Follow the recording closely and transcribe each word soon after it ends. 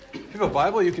you have a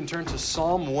Bible, you can turn to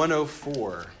Psalm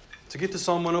 104. To get to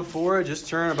Psalm 104, just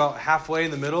turn about halfway in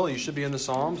the middle. You should be in the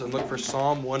Psalms, and look for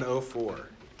Psalm 104.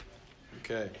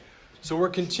 Okay. So we're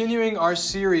continuing our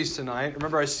series tonight.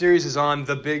 Remember, our series is on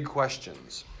the big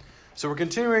questions. So we're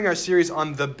continuing our series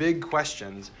on the big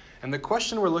questions. And the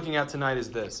question we're looking at tonight is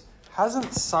this.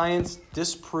 Hasn't science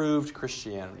disproved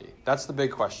Christianity? That's the big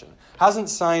question. Hasn't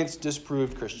science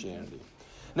disproved Christianity?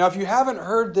 Now, if you haven't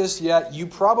heard this yet, you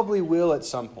probably will at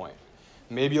some point.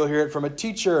 Maybe you'll hear it from a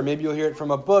teacher. Maybe you'll hear it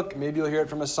from a book. Maybe you'll hear it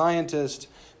from a scientist.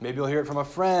 Maybe you'll hear it from a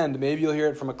friend. Maybe you'll hear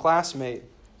it from a classmate.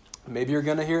 Maybe you're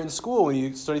going to hear it in school when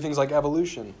you study things like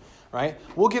evolution, right?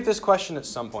 We'll get this question at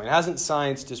some point. Hasn't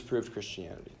science disproved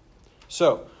Christianity?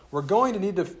 So we're going to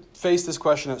need to face this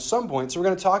question at some point. So we're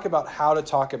going to talk about how to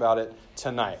talk about it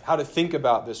tonight, how to think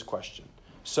about this question.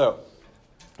 So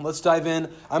let's dive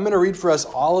in. I'm going to read for us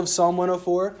all of Psalm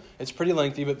 104. It's pretty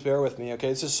lengthy, but bear with me, okay?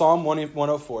 This is Psalm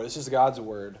 104. This is God's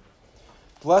word.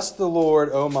 Bless the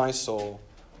Lord, O my soul.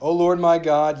 O Lord my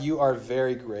God, you are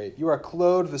very great. You are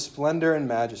clothed with splendor and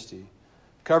majesty,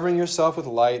 covering yourself with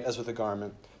light as with a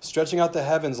garment, stretching out the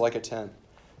heavens like a tent.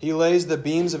 He lays the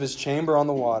beams of his chamber on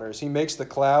the waters. He makes the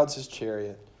clouds his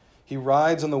chariot. He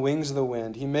rides on the wings of the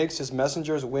wind. He makes his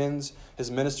messengers winds,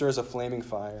 his ministers a flaming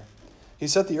fire. He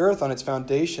set the earth on its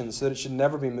foundations so that it should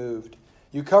never be moved.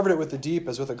 You covered it with the deep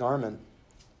as with a garment.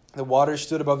 The waters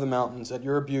stood above the mountains. At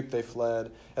your rebuke they fled.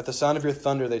 At the sound of your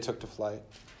thunder they took to flight.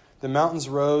 The mountains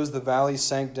rose, the valleys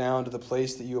sank down to the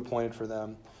place that you appointed for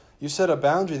them. You set a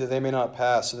boundary that they may not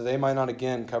pass, so that they might not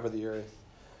again cover the earth.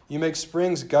 You make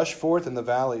springs gush forth in the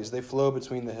valleys. They flow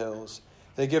between the hills.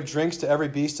 They give drinks to every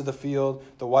beast of the field.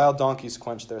 The wild donkeys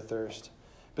quench their thirst.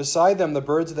 Beside them the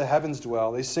birds of the heavens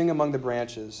dwell. They sing among the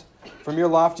branches. From your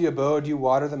lofty abode you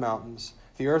water the mountains.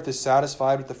 The earth is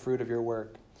satisfied with the fruit of your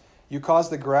work. You cause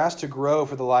the grass to grow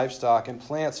for the livestock and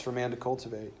plants for man to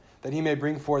cultivate, that he may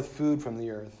bring forth food from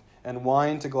the earth, and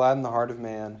wine to gladden the heart of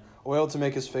man, oil to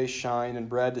make his face shine, and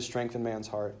bread to strengthen man's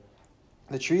heart.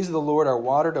 The trees of the Lord are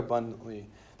watered abundantly,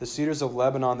 the cedars of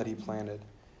Lebanon that he planted.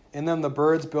 In them the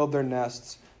birds build their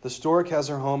nests. The stork has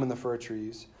her home in the fir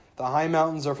trees. The high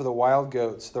mountains are for the wild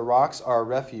goats. The rocks are a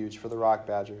refuge for the rock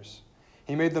badgers.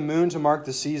 He made the moon to mark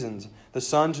the seasons, the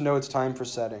sun to know its time for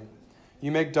setting.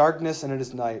 You make darkness and it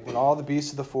is night, when all the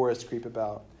beasts of the forest creep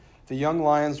about. The young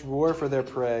lions roar for their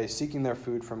prey, seeking their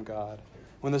food from God.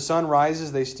 When the sun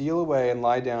rises, they steal away and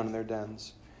lie down in their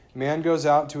dens. Man goes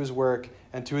out to his work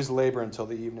and to his labor until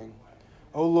the evening.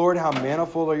 O Lord, how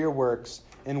manifold are your works!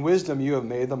 In wisdom you have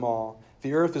made them all.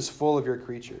 The earth is full of your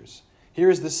creatures. Here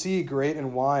is the sea great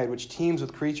and wide, which teems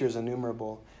with creatures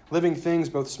innumerable, living things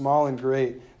both small and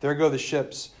great. There go the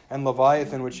ships, and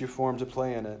Leviathan which you formed to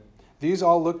play in it. These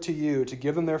all look to you to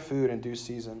give them their food in due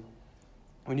season.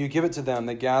 When you give it to them,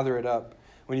 they gather it up.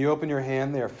 When you open your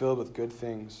hand, they are filled with good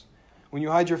things. When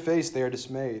you hide your face, they are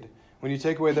dismayed. When you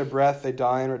take away their breath, they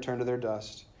die and return to their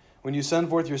dust. When you send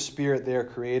forth your spirit, they are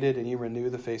created, and you renew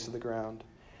the face of the ground.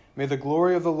 May the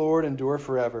glory of the Lord endure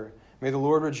forever. May the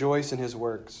Lord rejoice in his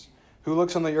works. Who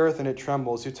looks on the earth and it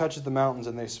trembles, who touches the mountains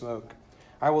and they smoke.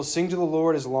 I will sing to the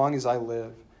Lord as long as I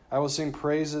live. I will sing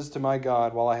praises to my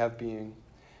God while I have being.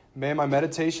 May my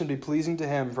meditation be pleasing to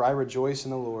him, for I rejoice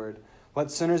in the Lord.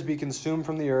 Let sinners be consumed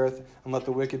from the earth, and let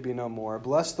the wicked be no more.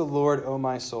 Bless the Lord, O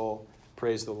my soul.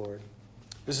 Praise the Lord.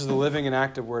 This is the living and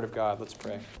active word of God. Let's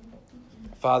pray.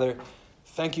 Father,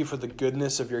 thank you for the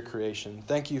goodness of your creation.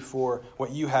 Thank you for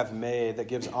what you have made that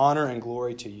gives honor and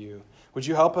glory to you. Would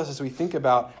you help us as we think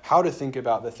about how to think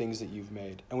about the things that you've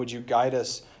made? And would you guide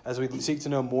us as we seek to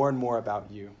know more and more about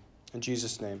you? In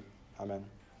Jesus' name, amen.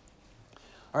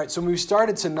 All right, so when we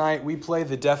started tonight, we played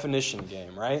the definition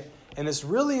game, right? And it's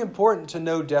really important to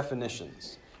know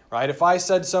definitions, right? If I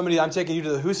said to somebody, I'm taking you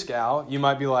to the Hooskow, you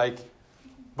might be like,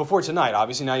 before tonight,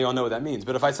 obviously now you all know what that means.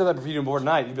 But if I said that before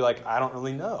tonight, you'd be like, I don't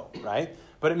really know, right?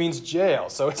 But it means jail,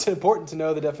 so it's important to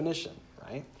know the definition,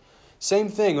 right? Same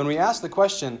thing, when we ask the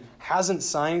question, hasn't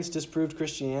science disproved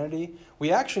Christianity?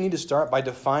 We actually need to start by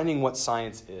defining what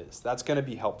science is. That's going to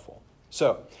be helpful.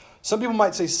 So, some people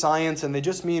might say science, and they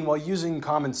just mean, well, using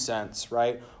common sense,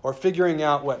 right? Or figuring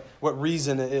out what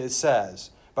reason it says.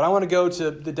 But I want to go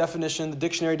to the definition, the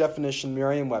dictionary definition,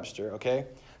 Merriam-Webster, okay?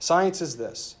 Science is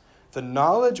this: the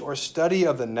knowledge or study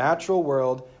of the natural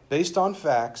world based on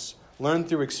facts learned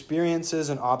through experiences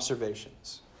and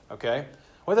observations, okay?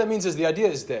 What that means is the idea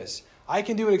is this: I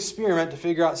can do an experiment to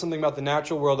figure out something about the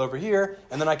natural world over here,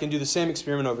 and then I can do the same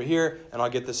experiment over here, and I'll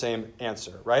get the same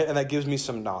answer, right? And that gives me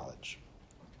some knowledge.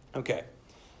 Okay,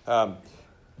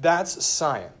 that's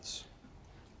science.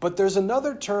 But there's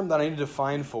another term that I need to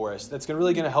define for us that's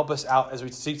really going to help us out as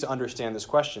we seek to understand this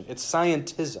question. It's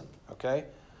scientism, okay?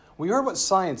 We heard what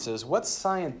science is. What's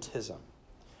scientism?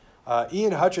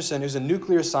 Ian Hutcherson, who's a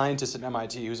nuclear scientist at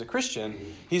MIT, who's a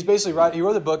Christian, he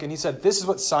wrote a book and he said, this is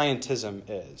what scientism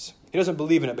is. He doesn't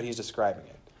believe in it, but he's describing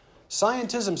it.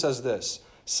 Scientism says this: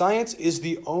 science is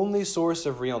the only source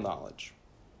of real knowledge.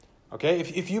 Okay,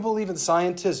 if you believe in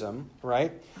scientism,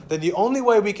 right, then the only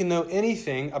way we can know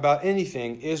anything about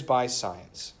anything is by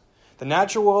science. The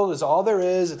natural world is all there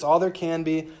is, it's all there can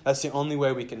be, that's the only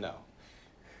way we can know.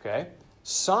 Okay?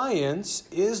 Science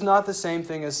is not the same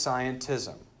thing as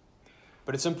scientism.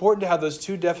 But it's important to have those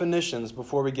two definitions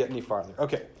before we get any farther.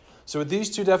 Okay, so with these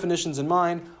two definitions in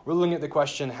mind, we're looking at the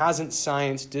question, hasn't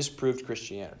science disproved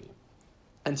Christianity?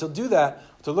 And to do that,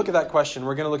 to look at that question,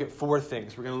 we're going to look at four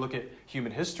things. We're going to look at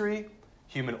human history,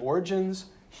 human origins,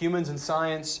 humans and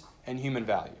science, and human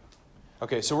value.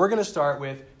 Okay, so we're going to start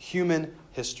with human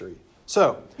history.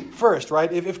 So, first,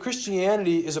 right, if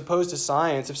Christianity is opposed to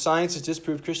science, if science has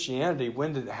disproved Christianity,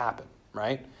 when did it happen,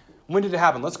 right? When did it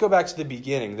happen? Let's go back to the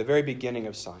beginning, the very beginning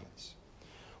of science.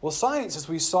 Well, science, as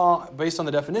we saw based on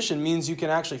the definition, means you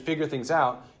can actually figure things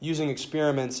out using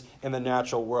experiments in the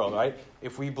natural world, right?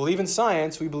 If we believe in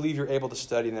science, we believe you're able to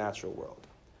study the natural world.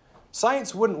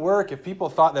 Science wouldn't work if people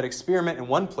thought that experiment in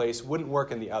one place wouldn't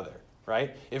work in the other,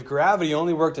 right? If gravity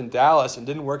only worked in Dallas and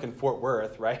didn't work in Fort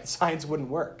Worth, right, science wouldn't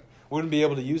work. We wouldn't be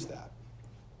able to use that.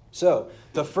 So,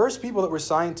 the first people that were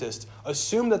scientists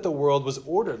assumed that the world was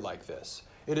ordered like this.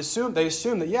 They assumed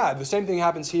that, yeah, the same thing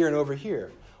happens here and over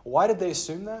here. Why did they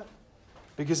assume that?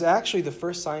 Because actually the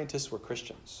first scientists were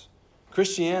Christians.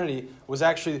 Christianity was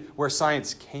actually where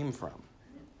science came from.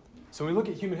 So when we look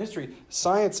at human history,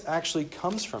 science actually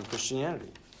comes from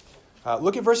Christianity.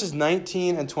 Look at verses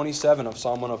 19 and 27 of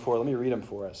Psalm 104. Let me read them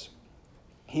for us.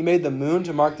 He made the moon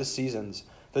to mark the seasons.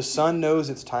 The sun knows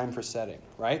its time for setting,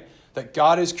 right? That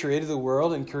God has created the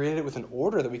world and created it with an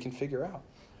order that we can figure out.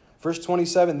 Verse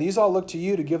 27, these all look to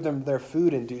you to give them their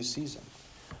food in due season.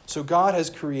 So God has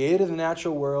created the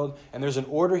natural world, and there's an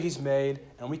order he's made,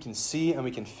 and we can see and we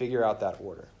can figure out that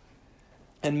order.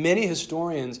 And many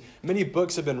historians, many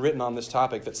books have been written on this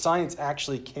topic, that science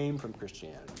actually came from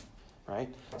Christianity, right?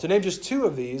 To name just two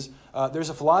of these, there's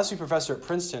a philosophy professor at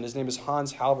Princeton. His name is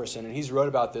Hans Halvorsen, and he's wrote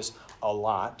about this a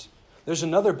lot. There's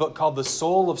another book called The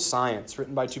Soul of Science,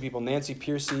 written by two people, Nancy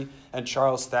Pearcey and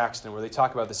Charles Thaxton, where they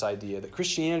talk about this idea that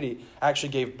Christianity actually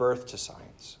gave birth to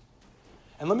science.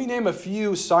 And let me name a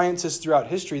few scientists throughout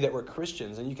history that were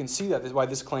Christians, and you can see that why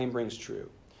this claim rings true.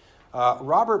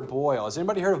 Robert Boyle. Has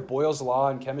anybody heard of Boyle's Law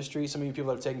in chemistry? Some of you people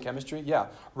that have taken chemistry? Yeah.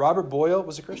 Robert Boyle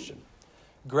was a Christian.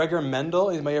 Gregor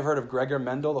Mendel. You may have heard of Gregor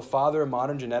Mendel, the father of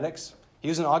modern genetics. He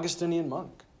was an Augustinian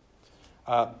monk.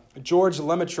 George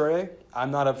Lemaitre.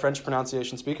 I'm not a French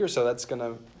pronunciation speaker, so that's I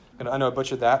know I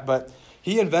butchered that, but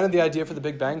he invented the idea for the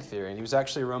Big Bang Theory, and he was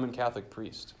actually a Roman Catholic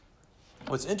priest.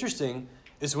 What's interesting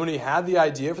is when he had the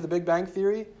idea for the Big Bang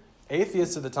Theory,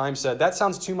 atheists at the time said, that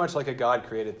sounds too much like a God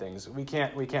created things. We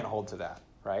can't hold to that,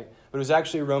 right? But it was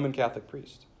actually a Roman Catholic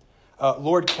priest.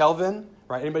 Lord Kelvin,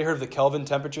 right? Anybody heard of the Kelvin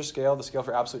temperature scale, the scale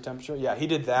for absolute temperature? Yeah, he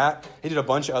did that. He did a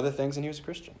bunch of other things, and he was a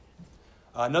Christian.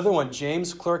 Another one,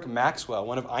 James Clerk Maxwell,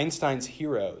 one of Einstein's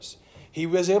heroes. He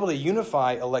was able to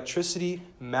unify electricity,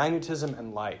 magnetism,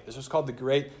 and light. This was called the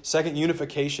Great Second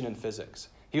Unification in Physics.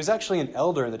 He was actually an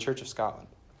elder in the Church of Scotland.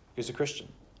 He was a Christian,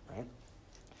 right?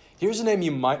 Here's a name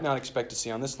you might not expect to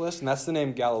see on this list, and that's the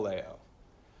name Galileo.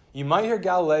 You might hear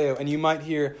Galileo, and you might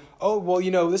hear, oh, well,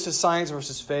 this is science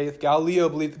versus faith. Galileo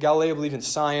believed in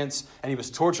science, and he was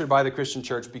tortured by the Christian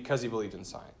church because he believed in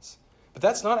science. But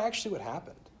that's not actually what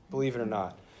happened, believe it or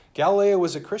not. Galileo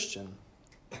was a Christian,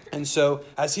 and so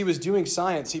as he was doing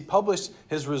science, he published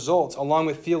his results along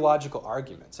with theological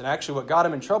arguments. And actually what got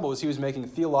him in trouble was he was making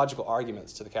theological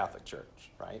arguments to the Catholic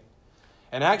Church, right?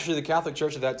 And actually, the Catholic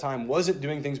Church at that time wasn't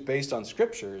doing things based on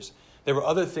scriptures. There were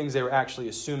other things they were actually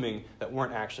assuming that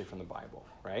weren't actually from the Bible,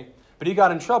 right? But he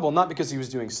got in trouble not because he was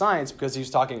doing science, because he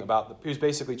was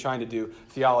basically trying to do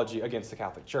theology against the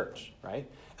Catholic Church, right?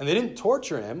 And they didn't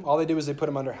torture him. All they did was they put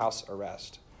him under house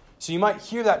arrest. So you might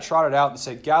hear that trotted out and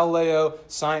say, Galileo,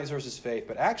 science versus faith.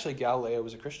 But actually, Galileo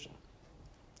was a Christian.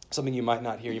 Something you might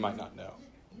not hear, you might not know.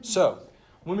 So,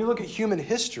 when we look at human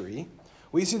history,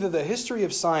 we see that the history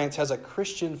of science has a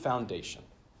Christian foundation.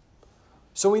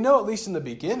 So we know, at least in the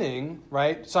beginning,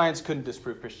 right, science couldn't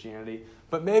disprove Christianity.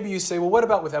 But maybe you say, well, what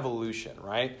about with evolution,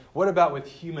 right? What about with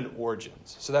human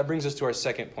origins? So that brings us to our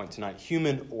second point tonight,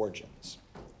 human origins,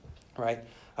 right?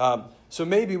 So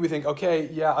maybe we think, okay,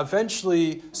 yeah,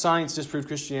 eventually science disproved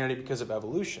Christianity because of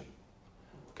evolution.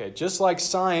 Okay, just like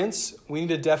science, we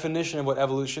need a definition of what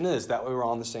evolution is. That way we're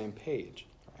on the same page,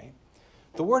 right?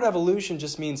 The word evolution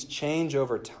just means change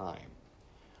over time.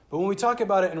 But when we talk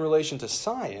about it in relation to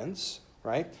science,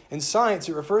 right? In science,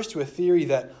 it refers to a theory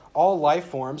that all life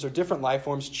forms or different life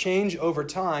forms change over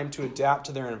time to adapt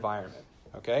to their environment,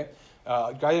 okay?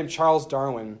 A guy named Charles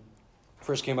Darwin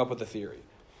first came up with the theory.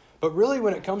 But really,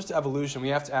 when it comes to evolution, we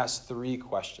have to ask three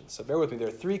questions. So bear with me. There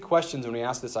are three questions when we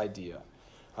ask this idea.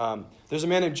 There's a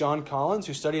man named John Collins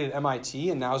who studied at MIT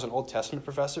and now is an Old Testament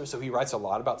professor, so he writes a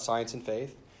lot about science and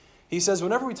faith. He says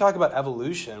whenever we talk about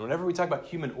evolution, whenever we talk about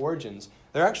human origins,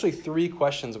 there are actually three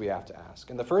questions we have to ask.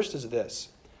 And the first is this: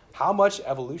 how much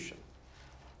evolution?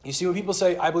 You see, when people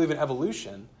say, I believe in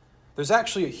evolution, there's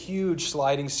actually a huge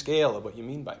sliding scale of what you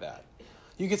mean by that.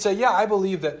 You could say, yeah, I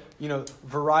believe that,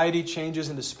 variety changes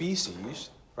into species,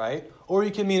 right? Or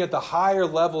you can mean at the higher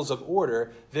levels of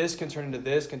order, this can turn into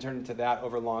this, can turn into that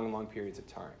over long and long periods of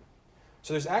time.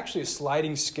 So there's actually a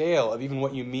sliding scale of even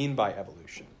what you mean by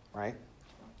evolution, right?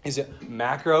 Is it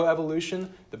macroevolution,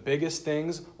 the biggest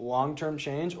things, long-term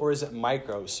change, or is it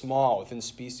micro, small, within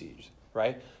species,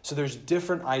 right? So there's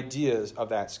different ideas of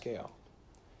that scale.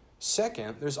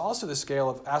 Second, there's also the scale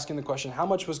of asking the question, how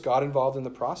much was God involved in the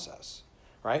process,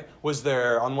 right? Was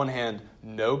there, on one hand,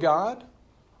 no God?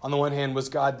 On the one hand, was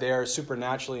God there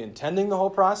supernaturally intending the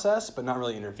whole process, but not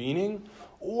really intervening?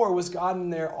 Or was God in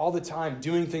there all the time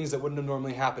doing things that wouldn't have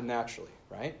normally happened naturally,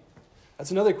 right? That's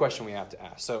another question we have to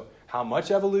ask. So how much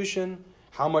evolution?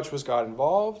 How much was God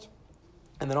involved?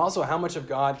 And then also, how much of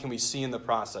God can we see in the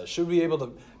process? Should we be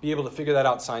able to figure that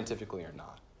out scientifically or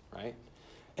not, right?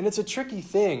 And it's a tricky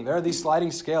thing. There are these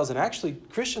sliding scales, and actually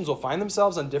Christians will find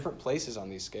themselves on different places on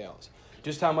these scales.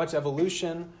 Just how much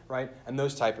evolution, right, and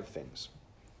those type of things.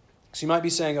 So you might be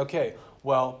saying, okay,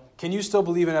 well, can you still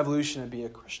believe in evolution and be a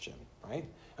Christian, right?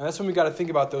 And that's when we've got to think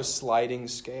about those sliding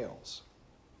scales.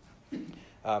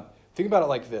 Think about it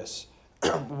like this.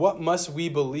 What must we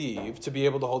believe to be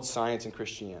able to hold science and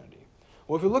Christianity?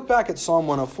 Well, if we look back at Psalm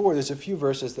 104, there's a few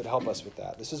verses that help us with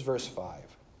that. This is verse 5.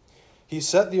 He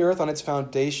set the earth on its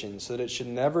foundation so that it should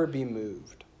never be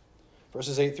moved.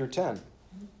 Verses 8 through 10.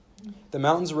 The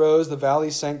mountains rose, the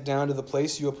valleys sank down to the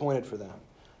place you appointed for them.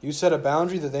 You set a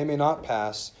boundary that they may not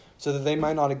pass, so that they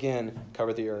might not again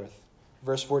cover the earth.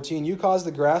 Verse 14, you caused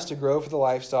the grass to grow for the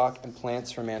livestock and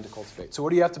plants for man to cultivate. So what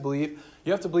do you have to believe?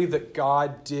 You have to believe that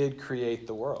God did create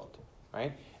the world,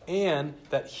 right? And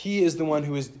that he is the one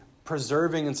who is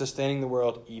preserving and sustaining the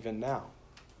world even now.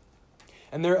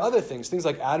 And there are other things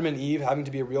like Adam and Eve having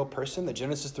to be a real person, that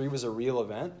Genesis 3 was a real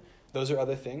event. Those are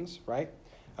other things, right?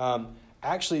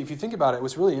 Actually, if you think about it,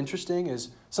 what's really interesting is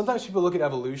sometimes people look at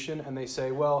evolution and they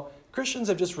say, well, Christians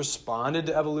have just responded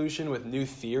to evolution with new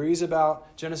theories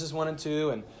about Genesis 1 and 2.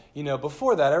 And,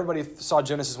 before that, everybody saw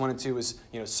Genesis 1 and 2 as,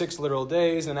 6 literal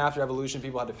days. And after evolution,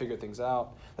 people had to figure things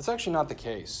out. That's actually not the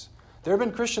case. There have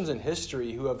been Christians in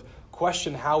history who have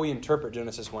questioned how we interpret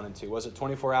Genesis 1 and 2. Was it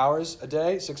 24 hours a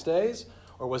day, 6 days?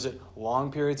 Or was it long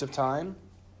periods of time?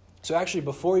 So actually,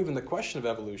 before even the question of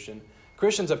evolution,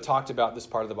 Christians have talked about this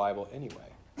part of the Bible anyway.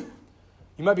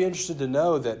 You might be interested to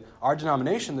know that our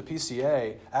denomination, the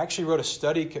PCA, actually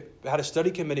had a study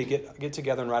committee get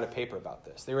together and write a paper about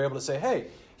this. They were able to say, hey,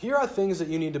 here are things that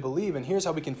you need to believe, and here's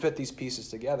how we can fit these pieces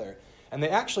together. And they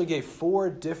actually gave 4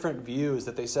 different views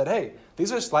that they said, hey,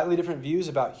 these are slightly different views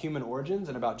about human origins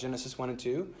and about Genesis 1 and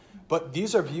 2, but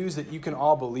these are views that you can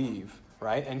all believe,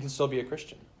 right, and can still be a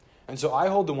Christian. And so I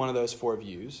hold to one of those 4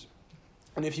 views.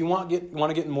 And if you want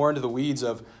to get more into the weeds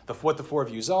of what the 4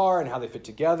 views are and how they fit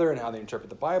together and how they interpret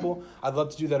the Bible, I'd love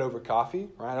to do that over coffee.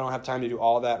 Right? I don't have time to do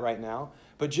all that right now.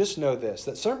 But just know this,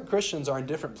 that certain Christians are in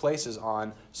different places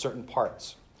on certain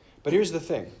parts. But here's the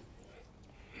thing.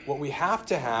 What we have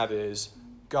to have is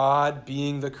God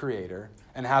being the creator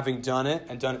and having done it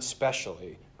and done it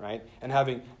specially, right? And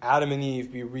having Adam and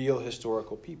Eve be real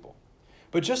historical people.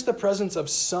 But just the presence of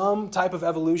some type of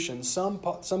evolution,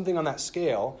 something on that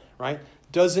scale, right,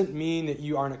 doesn't mean that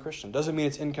you aren't a Christian. Doesn't mean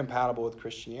it's incompatible with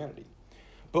Christianity.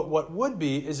 But what would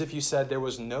be is if you said there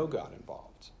was no God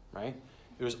involved, right?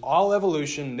 It was all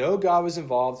evolution, no God was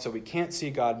involved, so we can't see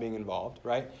God being involved,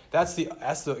 right? That's the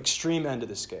extreme end of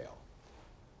the scale.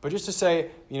 But just to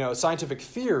say, scientific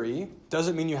theory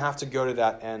doesn't mean you have to go to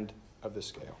that end of the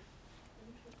scale.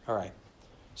 All right.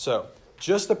 So,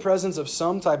 just the presence of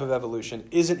some type of evolution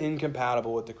isn't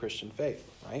incompatible with the Christian faith,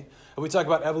 right? If we talk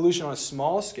about evolution on a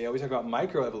small scale, we talk about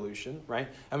microevolution, right?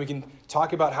 And we can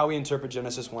talk about how we interpret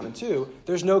Genesis 1 and 2.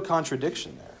 There's no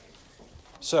contradiction there.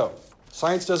 So,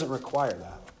 science doesn't require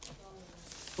that.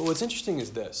 But what's interesting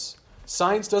is this.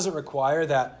 Science doesn't require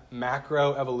that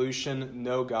macroevolution,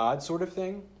 no God sort of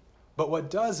thing. But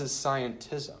what does is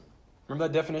scientism. Remember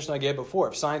that definition I gave before?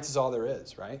 If science is all there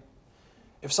is, right?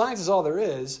 If science is all there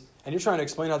is, and you're trying to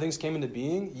explain how things came into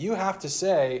being, you have to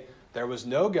say there was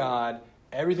no God,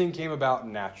 everything came about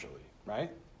naturally,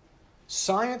 right?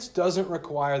 Science doesn't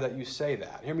require that you say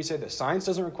that. Hear me say this. Science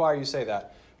doesn't require you say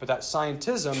that, but that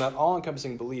scientism, that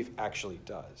all-encompassing belief, actually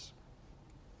does.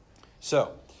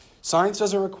 So, science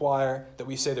doesn't require that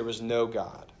we say there was no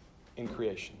God in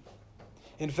creation.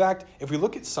 In fact, if we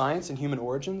look at science and human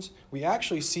origins, we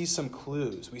actually see some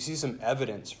clues. We see some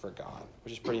evidence for God,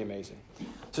 which is pretty amazing. So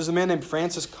there's a man named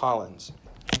Francis Collins.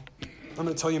 I'm going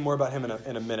to tell you more about him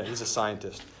in a minute. He's a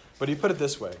scientist. But he put it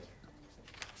this way.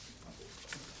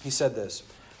 He said this: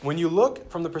 when you look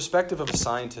from the perspective of a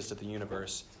scientist at the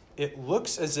universe, it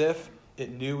looks as if it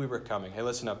knew we were coming. Hey,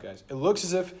 listen up, guys. It looks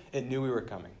as if it knew we were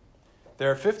coming. There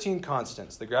are 15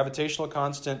 constants: the gravitational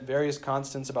constant, various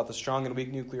constants about the strong and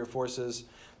weak nuclear forces.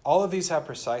 All of these have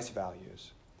precise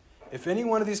values. If any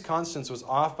one of these constants was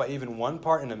off by even 1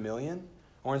 part in a million,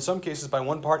 or in some cases by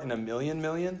 1 part in a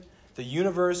million, the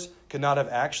universe could not have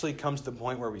actually come to the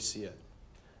point where we see it.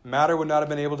 Matter would not have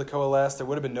been able to coalesce. There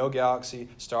would have been no galaxy,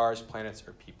 stars, planets,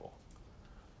 or people.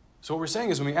 So what we're saying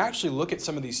is when we actually look at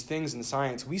some of these things in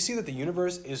science, we see that the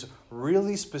universe is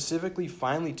really specifically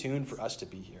finely tuned for us to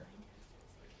be here.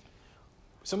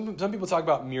 Some people talk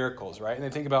about miracles, right? And they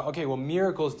think about, okay, well,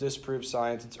 miracles disprove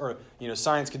science, or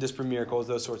science can disprove miracles,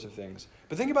 those sorts of things.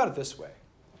 But think about it this way.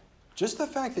 Just the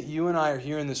fact that you and I are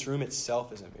here in this room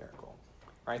itself is a miracle,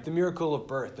 right? The miracle of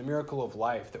birth, the miracle of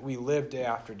life, that we live day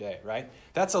after day, right?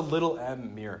 That's a little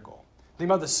m miracle. Think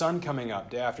about the sun coming up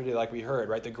day after day, like we heard,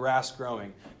 right? The grass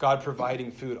growing, God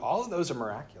providing food. All of those are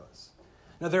miraculous.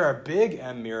 Now, there are big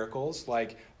M miracles,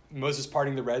 like Moses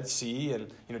parting the Red Sea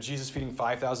and Jesus feeding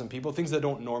 5,000 people, things that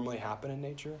don't normally happen in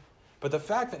nature. But the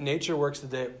fact that nature works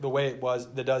the way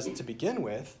it does to begin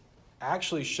with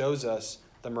actually shows us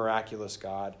the miraculous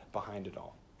God behind it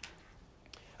all.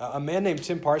 A man named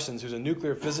Tim Parsons, who's a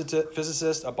nuclear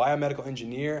physicist, a biomedical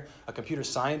engineer, a computer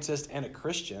scientist, and a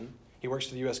Christian, he works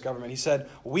for the U.S. government, he said,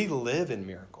 "We live in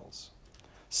miracles.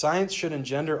 Science should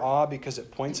engender awe because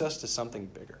it points us to something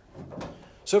bigger."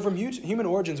 So from human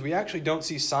origins, we actually don't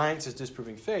see science as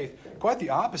disproving faith. Quite the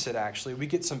opposite, actually. We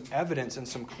get some evidence and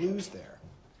some clues there.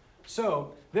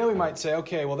 So then we might say,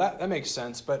 okay, well, that makes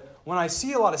sense. But when I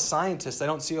see a lot of scientists, I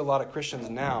don't see a lot of Christians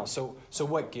now. So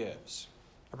what gives?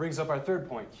 That brings up our third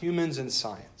point, humans and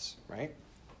science, right?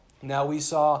 Now, we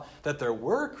saw that there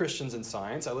were Christians in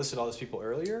science. I listed all those people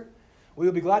earlier. We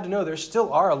would be glad to know there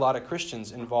still are a lot of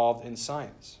Christians involved in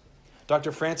science.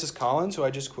 Dr. Francis Collins, who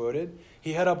I just quoted,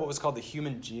 he headed up what was called the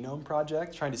Human Genome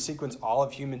Project, trying to sequence all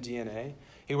of human DNA.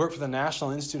 He worked for the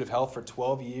National Institute of Health for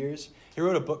 12 years. He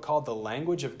wrote a book called The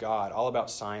Language of God, all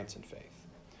about science and faith.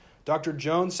 Dr.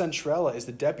 Joan Centrella is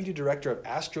the Deputy Director of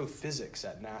Astrophysics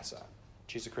at NASA.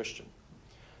 She's a Christian.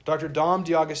 Dr. Dom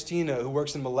D'Agostino, who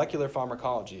works in molecular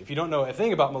pharmacology. If you don't know a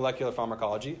thing about molecular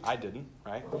pharmacology, I didn't,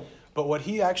 right? But what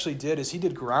he actually did is he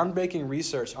did groundbreaking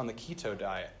research on the keto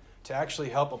diet to actually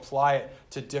help apply it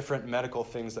to different medical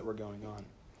things that were going on.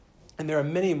 And there are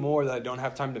many more that I don't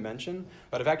have time to mention,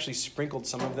 but I've actually sprinkled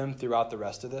some of them throughout the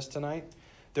rest of this tonight.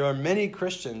 There are many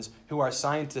Christians who are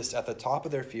scientists at the top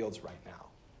of their fields right now.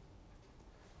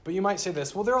 But you might say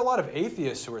this, well, there are a lot of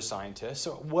atheists who are scientists,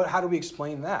 so how do we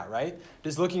explain that, right?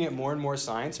 Does looking at more and more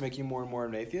science make you more and more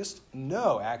an atheist?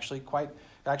 No, actually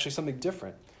something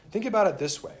different. Think about it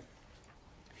this way.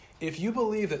 If you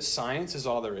believe that science is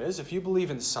all there is, if you believe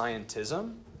in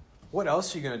scientism, what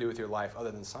else are you going to do with your life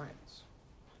other than science?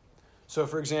 So,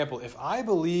 for example, if I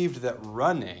believed that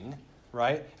running,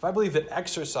 right, if I believed that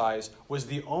exercise was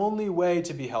the only way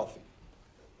to be healthy,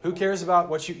 who cares about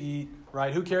what you eat,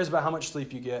 right? Who cares about how much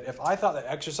sleep you get? If I thought that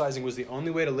exercising was the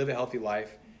only way to live a healthy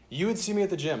life, you would see me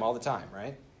at the gym all the time,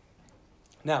 right?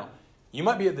 Now, you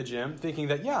might be at the gym thinking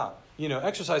that,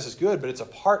 exercise is good, but it's a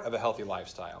part of a healthy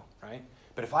lifestyle, right?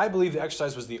 But if I believed that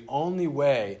exercise was the only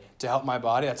way to help my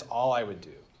body, that's all I would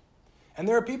do. And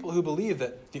there are people who believe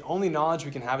that the only knowledge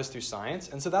we can have is through science,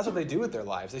 and so that's what they do with their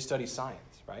lives. They study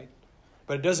science, right?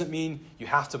 But it doesn't mean you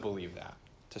have to believe that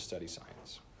to study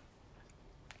science.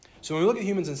 So when we look at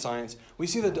humans and science, we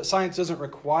see that science doesn't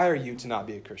require you to not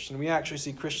be a Christian. We actually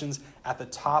see Christians at the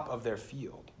top of their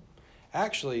field.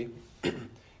 Actually,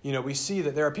 we see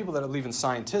that there are people that believe in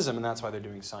scientism, and that's why they're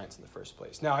doing science in the first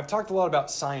place. Now, I've talked a lot about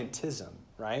scientism,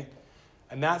 right?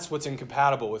 And that's what's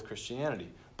incompatible with Christianity.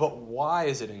 But why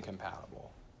is it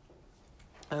incompatible?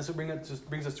 And that's what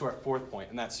brings us to our fourth point,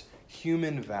 and that's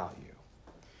human value.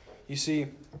 You see,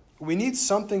 we need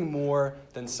something more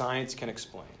than science can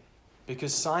explain,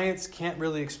 because science can't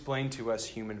really explain to us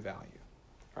human value,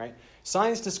 right?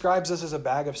 Science describes us as a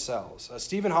bag of cells.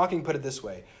 Stephen Hawking put it this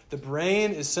way: the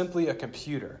brain is simply a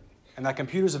computer, and that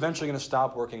computer's eventually going to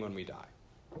stop working when we die.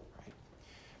 Right?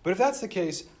 But if that's the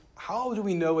case, how do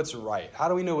we know what's right? How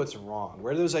do we know what's wrong?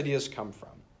 Where do those ideas come from?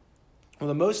 Well,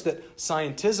 the most that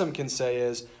scientism can say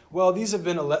is, well, these have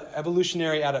been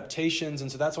evolutionary adaptations,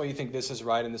 and so that's why you think this is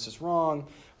right and this is wrong,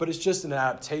 but it's just an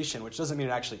adaptation, which doesn't mean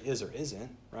it actually is or isn't,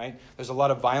 right? There's a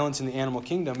lot of violence in the animal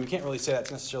kingdom. We can't really say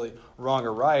that's necessarily wrong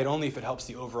or right, only if it helps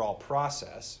the overall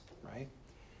process, right?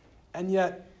 And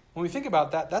yet, when we think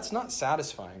about that, that's not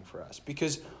satisfying for us,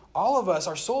 because all of us,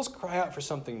 our souls cry out for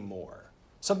something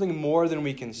more than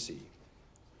we can see.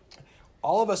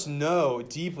 All of us know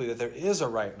deeply that there is a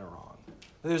right and a wrong.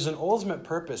 There's an ultimate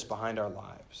purpose behind our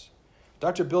lives.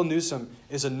 Dr. Bill Newsom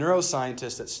is a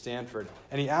neuroscientist at Stanford,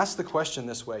 and he asks the question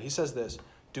this way. He says this: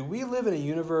 do we live in a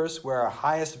universe where our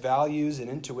highest values and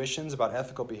intuitions about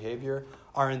ethical behavior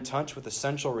are in touch with the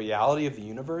central reality of the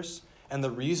universe and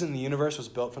the reason the universe was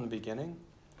built from the beginning?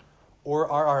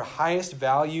 Or are our highest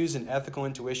values and ethical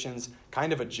intuitions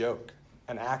kind of a joke,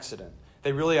 an accident?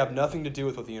 They really have nothing to do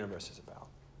with what the universe is about.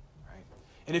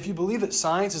 And if you believe that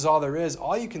science is all there is,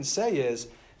 all you can say is,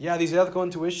 yeah, these ethical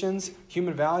intuitions,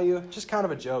 human value, just kind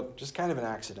of a joke, just kind of an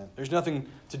accident. There's nothing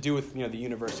to do with the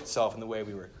universe itself and the way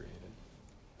we were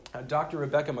created. Dr.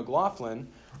 Rebecca McLaughlin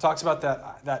talks about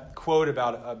that quote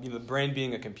about the brain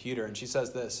being a computer, and she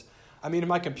says this: I mean, if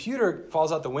my computer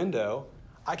falls out the window,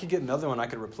 I could get another one, I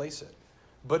could replace it.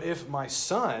 But if my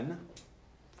son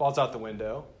falls out the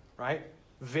window, right,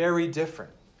 very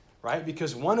different. Right?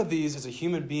 Because one of these is a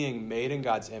human being made in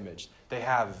God's image. They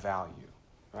have value,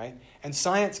 right? And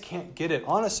science can't get it.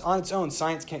 On its own,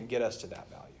 science can't get us to that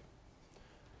value.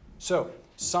 So,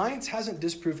 science hasn't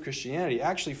disproved Christianity.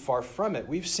 Actually, far from it.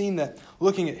 We've seen that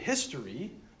looking at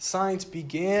history, science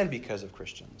began because of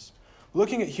Christians.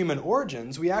 Looking at human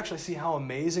origins, we actually see how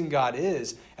amazing God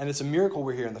is, and it's a miracle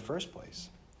we're here in the first place.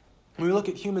 When we look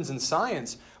at humans in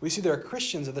science, we see there are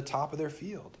Christians at the top of their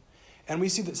field. And we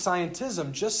see that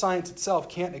scientism, just science itself,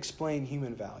 can't explain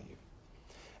human value.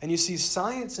 And you see,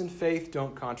 science and faith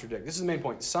don't contradict. This is the main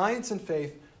point. Science and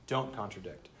faith don't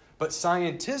contradict. But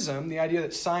scientism, the idea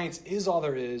that science is all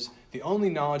there is, the only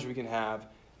knowledge we can have,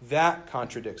 that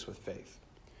contradicts with faith.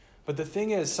 But the thing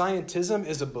is, scientism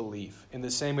is a belief in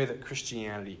the same way that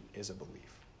Christianity is a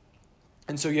belief.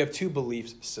 And so you have two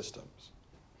belief systems.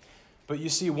 But you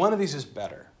see, one of these is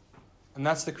better. And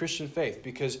that's the Christian faith,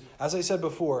 because, as I said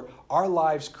before, our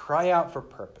lives cry out for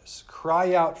purpose,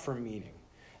 cry out for meaning.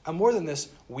 And more than this,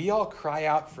 we all cry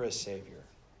out for a Savior.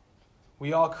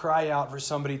 We all cry out for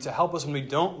somebody to help us when we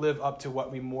don't live up to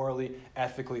what we morally,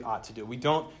 ethically ought to do. We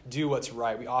don't do what's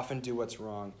right. We often do what's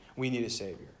wrong. We need a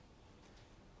Savior.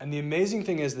 And the amazing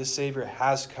thing is, this Savior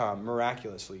has come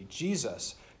miraculously.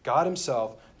 Jesus, God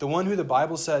himself, the one who the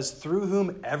Bible says, through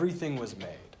whom everything was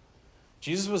made.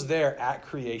 Jesus was there at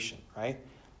creation, right?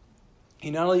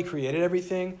 He not only created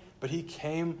everything, but he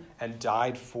came and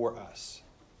died for us.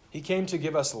 He came to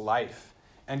give us life.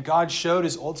 And God showed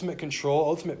his ultimate control,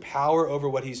 ultimate power over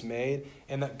what he's made,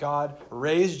 and that God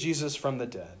raised Jesus from the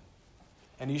dead.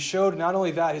 And he showed not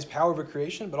only that, his power over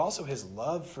creation, but also his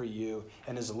love for you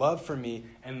and his love for me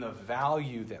and the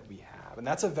value that we have. And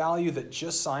that's a value that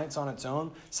just science on its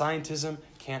own, scientism,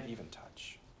 can't even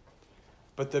touch.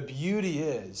 But the beauty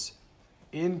is,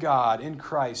 in God, in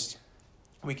Christ,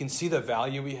 we can see the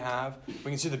value we have,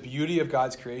 we can see the beauty of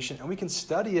God's creation, and we can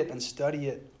study it and study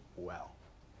it well.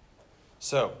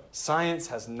 So, science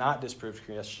has not disproved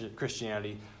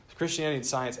Christianity. Christianity and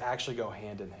science actually go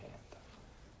hand in hand.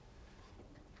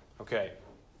 Okay,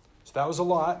 so that was a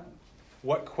lot.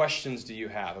 What questions do you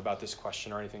have about this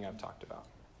question or anything I've talked about?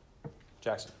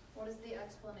 Jackson. What is the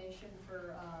explanation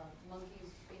for monkeys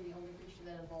being the only creature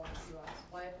that evolved to us?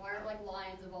 Why aren't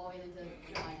lions evolving into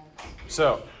giants?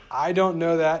 So I don't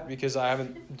know that because I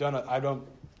don't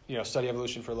study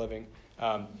evolution for a living.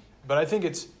 But I think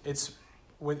it's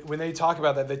when they talk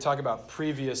about that, they talk about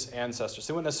previous ancestors.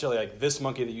 They wouldn't necessarily like this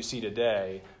monkey that you see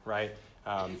today, right?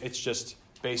 It's just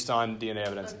based on DNA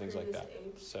evidence and things like that.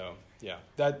 So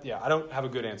I don't have a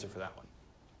good answer for that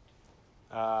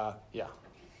one. Yeah.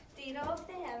 Do you know if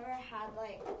they ever had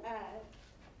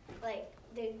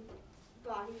the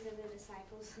bodies of the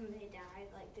disciples when they died?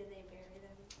 Like, did they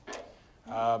bury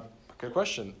them? Good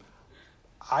question.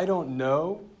 I don't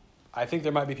know. I think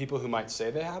there might be people who might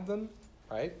say they have them,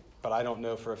 right? But I don't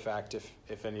know for a fact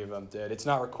if any of them did. It's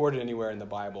not recorded anywhere in the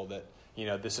Bible that,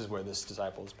 this is where this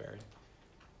disciple is buried.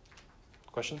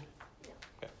 Question? No.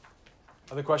 Okay.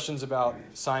 Other questions about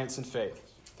science and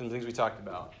faith? The things we talked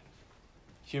about.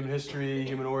 Human history,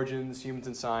 human origins, humans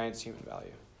and science, human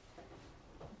value.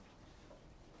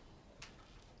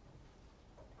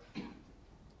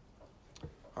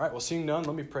 All All right, well, seeing none,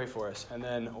 let me pray for us, and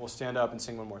then we'll stand up and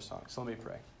sing one more song. So let me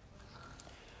pray.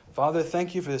 Father,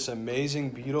 thank you for this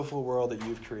amazing, beautiful world that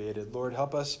you've created. Lord,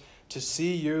 help us to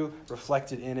see you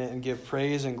reflected in it and give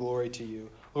praise and glory to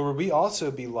you. Lord, would we also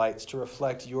be lights to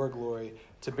reflect your glory,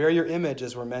 to bear your image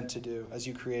as we're meant to do, as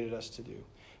you created us to do.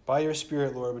 By your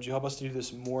Spirit, Lord, would you help us to do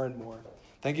this more and more.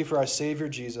 Thank you for our Savior,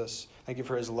 Jesus. Thank you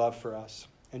for his love for us.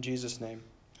 In Jesus' name,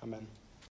 amen.